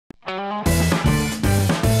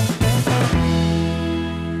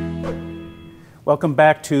Welcome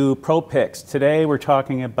back to Pro Picks. Today we're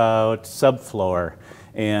talking about subfloor.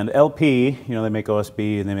 And LP, you know, they make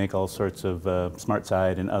OSB and they make all sorts of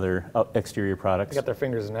SmartSide and other exterior products. They got their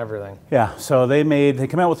fingers in everything. Yeah, so they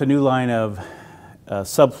come out with a new line of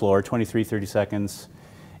subfloor, 23, 30 seconds,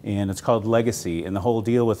 and it's called Legacy. And the whole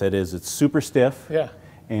deal with it is it's super stiff, yeah,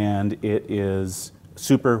 and it is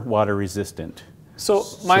super water resistant. So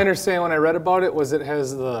my understanding when I read about it was it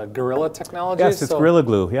has the Gorilla technology? Yes, it's Gorilla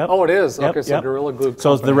Glue, yep. Oh, it is? Yep, okay, so yep. Gorilla Glue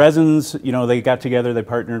So company. the resins, you know, they got together, they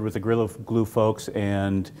partnered with the Gorilla Glue folks,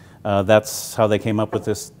 and that's how they came up with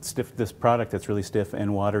this product that's really stiff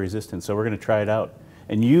and water resistant. So we're going to try it out.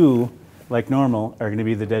 And you, like normal, are going to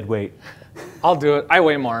be the dead weight. I'll do it. I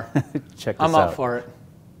weigh more. Check this out. I'm up for it.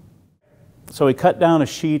 So we cut down a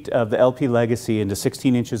sheet of the LP Legacy into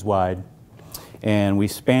 16 inches wide, and we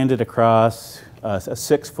spanned it across a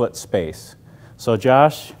 6-foot space. So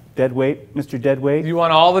Josh, dead weight, Mr. Dead Weight. You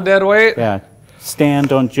want all the dead weight? Yeah. Stand,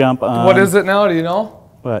 don't jump on. What is it now? Do you know?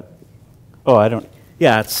 What? Oh, I don't.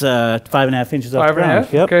 Yeah, it's 5.5 inches off the ground.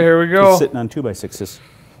 5.5? Yep. Okay, here we go. It's sitting on 2x6s.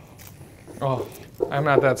 Oh, I'm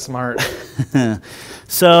not that smart.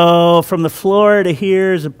 So from the floor to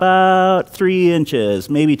here is about 3 inches,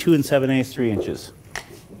 maybe 2 7/8, 3 inches.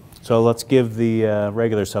 So let's give the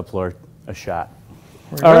regular subfloor a shot.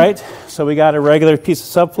 All right, so we got a regular piece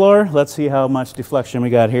of subfloor. Let's see how much deflection we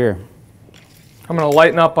got here. I'm going to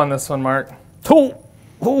lighten up on this one, Mark.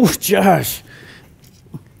 Oh, Josh.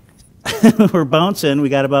 We're bouncing. We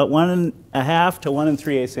got about 1.5 to 1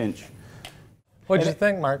 3/8 inch. What did you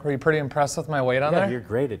think, Mark? Were you pretty impressed with my weight on there? Yeah, you're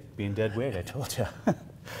great at being dead weight, I told you.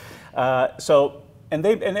 And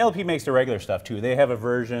LP makes the regular stuff too. They have a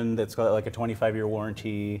version that's got like a 25-year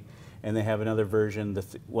warranty, and they have another version,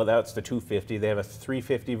 well, that's the 250. They have a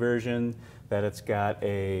 350 version that it's got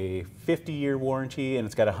a 50-year warranty, and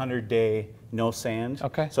it's got a 100-day no sand.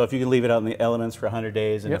 Okay. So if you can leave it out in the elements for 100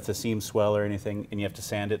 days, and Yep. if the seams swell or anything, and you have to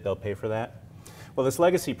sand it, they'll pay for that. Well, this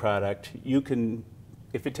Legacy product, you can,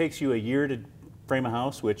 if it takes you a year to frame a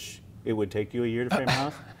house, which it would take you a year to frame a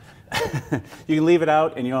house, you can leave it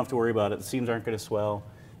out and you don't have to worry about it. The seams aren't going to swell.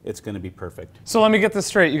 It's going to be perfect. So let me get this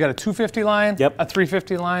straight. You got a 250 line, Yep. a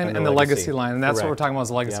 350 line, and the Legacy line. And that's what we're Correct. talking about is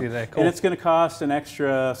the Legacy Yep. today. Cool. And it's going to cost an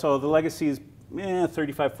extra, so the Legacy is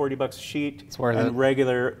 35, 40 bucks a sheet. It's worth and it.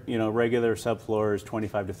 regular subfloor is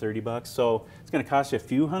 25 to 30 bucks. So it's going to cost you a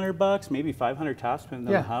few $100, maybe 500 tops depending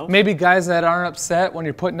on the house. Maybe guys that aren't upset when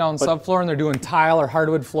you're putting down subfloor and they're doing tile or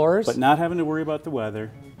hardwood floors. But not having to worry about the weather,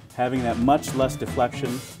 having that much less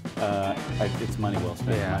deflection, it's money well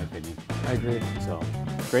spent in my opinion. I agree. So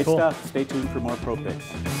great stuff. Stay tuned for more Pro Picks.